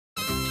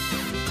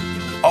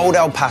Old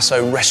El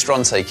Paso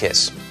Restaurante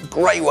kits.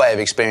 Great way of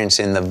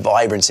experiencing the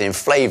vibrancy and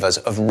flavours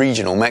of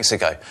regional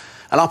Mexico.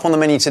 And up on the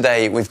menu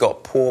today, we've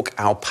got Pork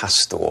Al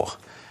Pastor.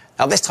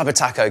 Now, this type of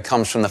taco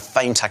comes from the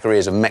famed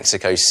taquerias of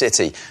Mexico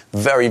City.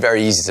 Very,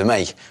 very easy to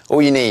make.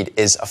 All you need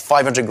is a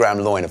 500-gram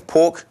loin of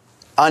pork,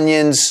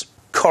 onions,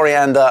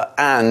 coriander,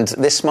 and,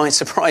 this might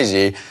surprise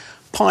you,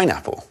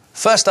 pineapple.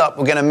 First up,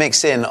 we're going to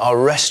mix in our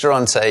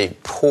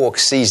Restaurante pork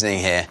seasoning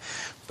here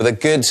with a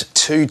good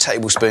 2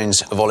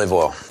 tablespoons of olive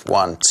oil.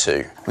 1,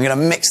 2. We're going to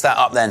mix that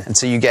up then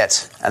until you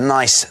get a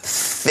nice,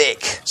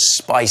 thick,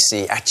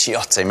 spicy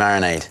achiote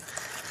marinade.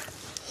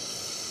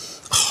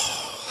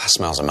 Oh, that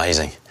smells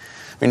amazing.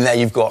 In there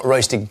you've got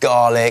roasted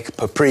garlic,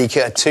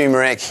 paprika,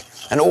 turmeric,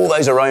 and all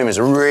those aromas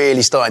are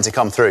really starting to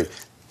come through.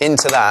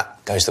 Into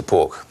that goes the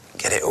pork.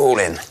 Get it all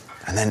in,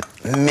 and then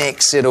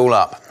mix it all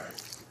up.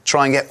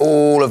 Try and get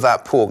all of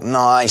that pork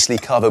nicely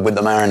covered with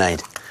the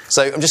marinade.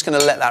 So I'm just going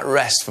to let that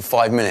rest for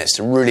 5 minutes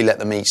to really let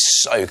the meat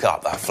soak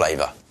up that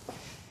flavour.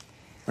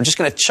 I'm just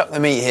going to chuck the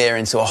meat here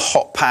into a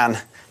hot pan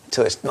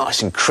until it's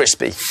nice and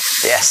crispy.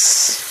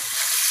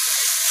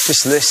 Yes!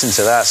 Just listen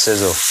to that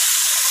sizzle.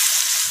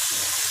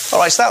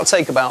 All right, so that'll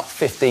take about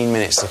 15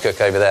 minutes to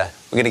cook over there.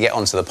 We're going to get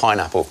onto the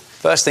pineapple.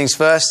 First things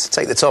first,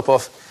 take the top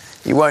off.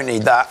 You won't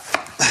need that.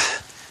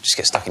 Just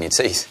get stuck in your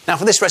teeth. Now,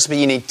 for this recipe,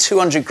 you need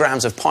 200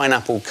 grams of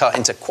pineapple cut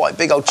into quite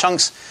big old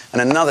chunks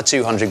and another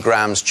 200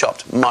 grams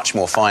chopped much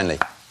more finely.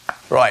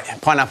 Right,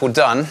 pineapple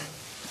done.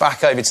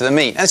 Back over to the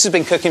meat. Now, this has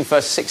been cooking for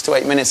 6 to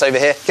 8 minutes over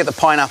here. Get the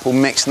pineapple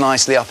mixed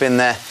nicely up in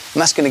there,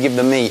 and that's going to give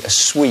the meat a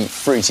sweet,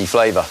 fruity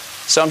flavour.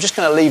 So I'm just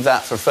going to leave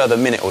that for a further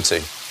minute or two.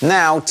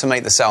 Now to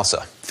make the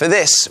salsa. For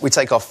this, we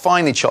take our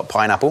finely chopped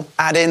pineapple,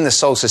 add in the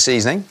salsa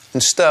seasoning,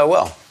 and stir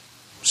well.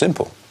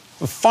 Simple.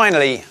 And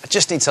finally, I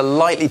just need to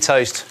lightly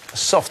toast a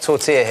soft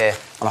tortilla here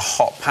on a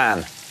hot pan.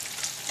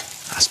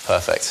 That's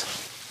perfect.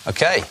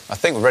 Okay, I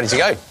think we're ready to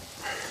go.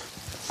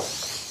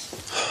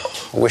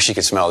 I wish you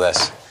could smell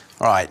this.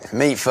 All right,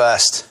 meat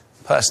first.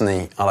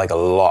 Personally, I like a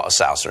lot of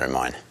salsa in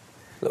mine.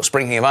 A little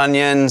sprinkling of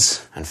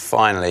onions, and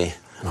finally,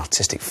 an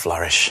artistic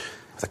flourish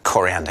with a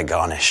coriander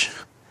garnish.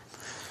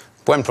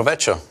 Buen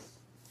provecho.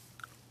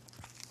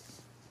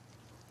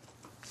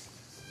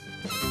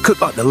 Cook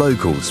like the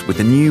locals with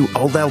the new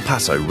Old El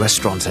Paso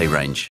Restaurante range.